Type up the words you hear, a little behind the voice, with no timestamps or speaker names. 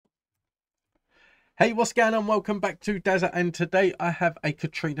Hey, what's going on? Welcome back to Dazza, and today I have a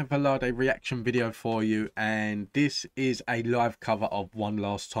Katrina Velarde reaction video for you, and this is a live cover of One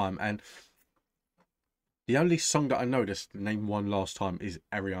Last Time. And the only song that I noticed named One Last Time is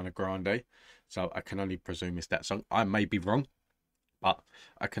Ariana Grande, so I can only presume it's that song. I may be wrong, but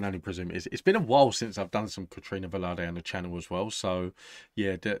I can only presume it's been a while since I've done some Katrina Velarde on the channel as well. So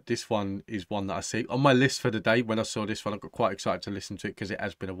yeah, this one is one that I see on my list for the day. When I saw this one, I got quite excited to listen to it because it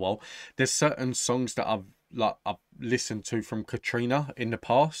has been a while. There's certain songs that I've listened to from Katrina in the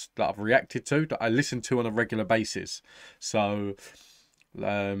past that I've reacted to, that I listen to on a regular basis. So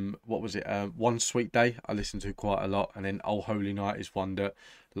what was it, One Sweet Day I listened to quite a lot, and then Oh Holy Night is one that,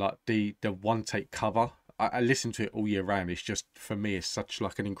 like, the one take cover, I listen to it all year round. It's just, for me, it's such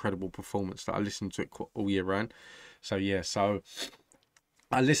like an incredible performance that I listen to it all year round. So yeah, so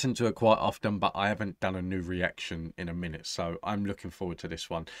I listen to it quite often, but I haven't done a new reaction in a minute, so I'm looking forward to this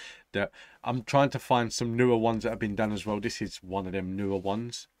one. I'm trying to find some newer ones that have been done as well. This is one of them newer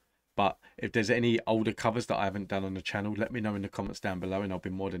ones, but if there's any older covers that I haven't done on the channel, let me know in the comments down below, and I'll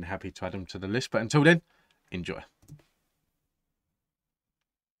be more than happy to add them to the list. But until then, enjoy.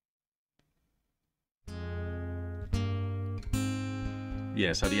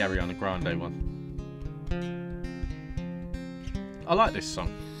 Yeah, so the Ariana Grande one. I like this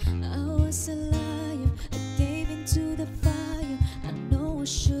song. I was a liar, I gave into the fire. I know I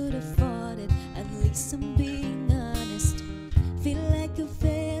should have fought it, at least I'm being honest. Feel like a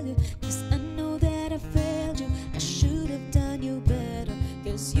failure, cause I know that I failed you. I should have done you better,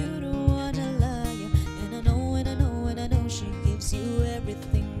 cause you don't wanna lie. And I know, and I know, and I know she gives you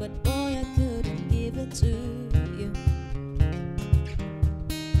everything, but boy, I couldn't give it to you.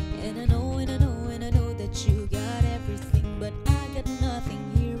 And I know, and I know, and I know that you got everything, but I got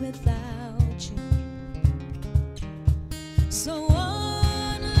nothing here without you. So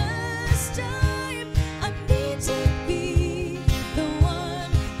one last time, I need to be the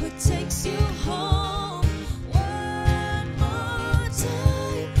one who takes you home. One more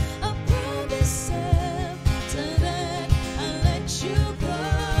time, I promise after that I'll let you go.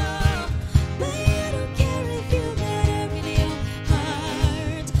 But I don't care if you got every in your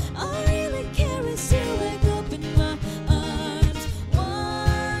heart. All I really care is you wake up in my arms.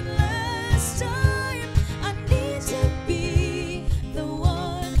 One last time, I need to be the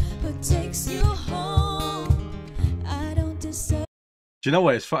one who takes you home. I don't deserve. Do you know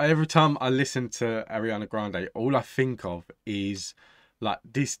what? It's for every time I listen to Ariana Grande, all I think of is like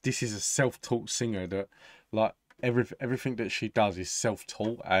this is a self-taught singer that, like, everything that she does is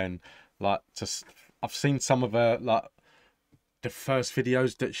self-taught. And like, just I've seen some of her, like, the first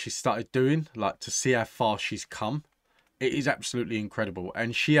videos that she started doing, like, to see how far she's come. It is absolutely incredible,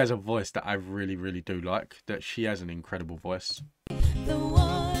 and she has a voice that I really do like. That she has an incredible voice. The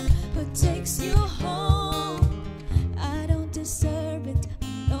one who takes you home. I don't deserve it.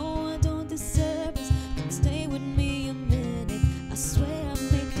 No, I don't deserve it. But stay with me a minute. I swear I'll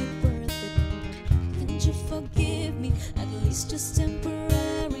make it worth it. Can't you forgive me? At least just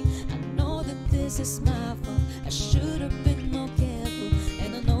temporary. I know that this is my fault. I should have been more careful.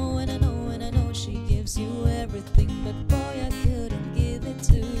 And I know, and I know, and I know she gives you everything, but boy, I couldn't give it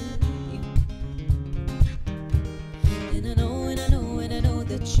to you. And I know, and I know, and I know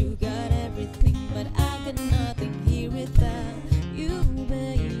that you got everything, but I got nothing here without you,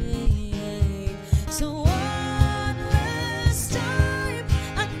 baby. So one last time,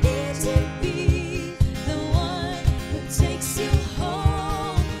 I need to be the one who takes you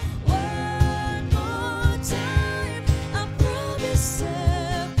home. One more time, I promise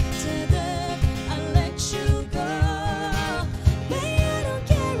after that I'll let you go. Baby, I don't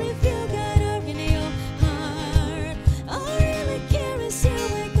care if you got her in your heart. All I really care is you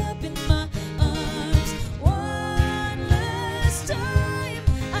wake up in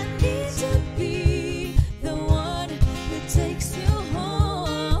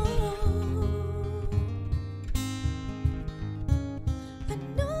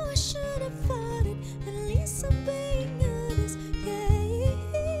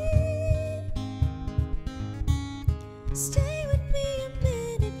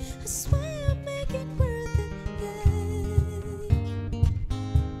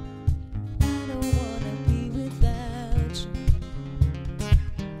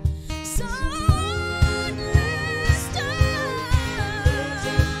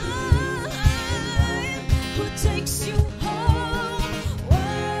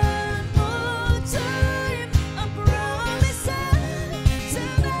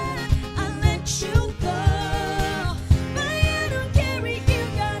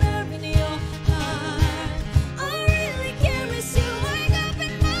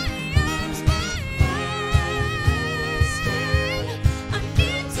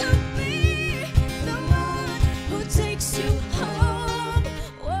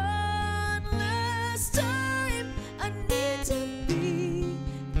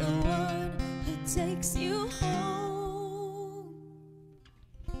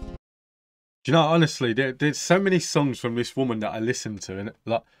Do you know, honestly, there's so many songs from this woman that I listen to, and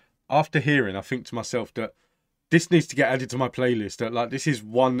like after hearing, I think to myself that this needs to get added to my playlist. That like this is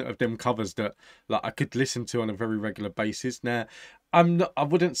one of them covers that like I could listen to on a very regular basis. Now, I'm not. I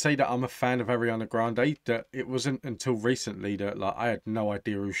wouldn't say that I'm a fan of Ariana Grande. That it wasn't until recently that like I had no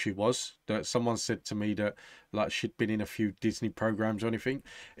idea who she was. That someone said to me that like she'd been in a few Disney programs or anything.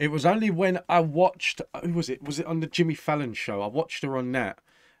 It was only when I watched, who was it? Was it on the Jimmy Fallon show? I watched her on that,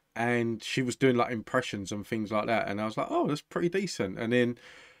 and she was doing like impressions and things like that, and I was like, oh, that's pretty decent. And then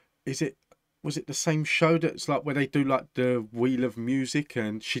is it, was it the same show that's like where they do like the Wheel of Music,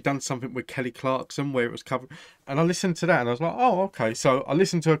 and she done something with Kelly Clarkson where it was covered, and I listened to that and I was like, oh, okay. So I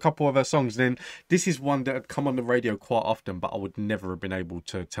listened to a couple of her songs. Then this is one that had come on the radio quite often, but I would never have been able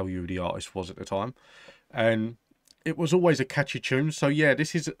to tell you who the artist was at the time, and it was always a catchy tune. So yeah,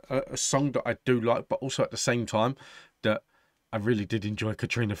 this is a song that I do like, but also at the same time that I really did enjoy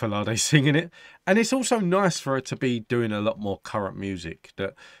Katrina Velarde singing it. And it's also nice for her to be doing a lot more current music.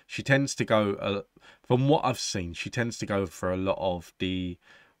 That she tends to go, from what I've seen, she tends to go for a lot of the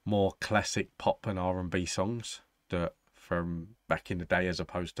more classic pop and R&B songs that from back in the day, as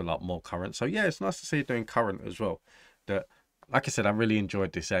opposed to like more current. So yeah, it's nice to see her doing current as well. That, like I said, I really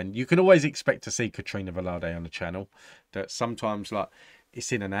enjoyed this, and you can always expect to see Katrina Velarde on the channel. That sometimes like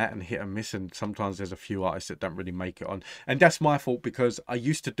it's in and out and hit and miss, and sometimes there's a few artists that don't really make it on, and that's my fault because I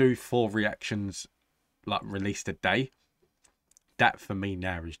used to do 4 reactions like released a day. That for me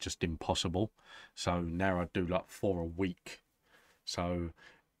now is just impossible, so now I do like 4 a week. So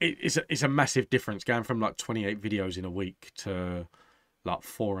it's a massive difference going from like 28 videos in a week to like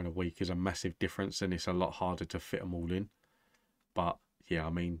 4 in a week is a massive difference, and it's a lot harder to fit them all in. But yeah, I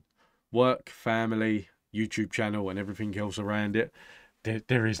mean, work, family, YouTube channel and everything else around it,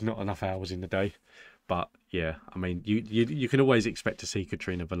 there is not enough hours in the day. But yeah, I mean, you can always expect to see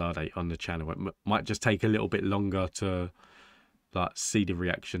Katrina Velarde on the channel. It might just take a little bit longer to like see the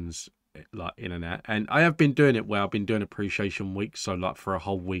reactions like in and out. And I have been doing it where I've been doing appreciation week. So like for a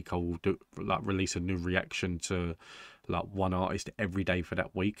whole week, I will do like release a new reaction to like one artist every day for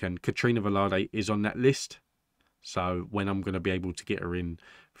that week. And Katrina Velarde is on that list. So when I'm going to be able to get her in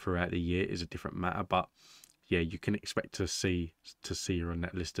throughout the year is a different matter. But yeah, you can expect to see her on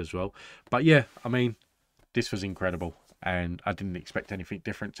that list as well. But yeah, I mean, this was incredible, and I didn't expect anything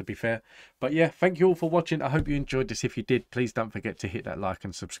different, to be fair. But yeah, thank you all for watching. I hope you enjoyed this. If you did, please don't forget to hit that like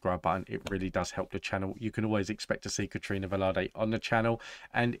and subscribe button. It really does help the channel. You can always expect to see Katrina Velarde on the channel,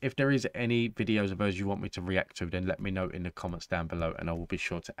 and if there is any videos of hers you want me to react to, then let me know in the comments down below and I will be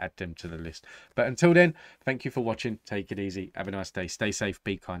sure to add them to the list. But until then, thank you for watching. Take it easy, have a nice day, stay safe,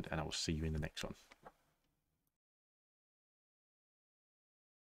 be kind, and I will see you in the next one.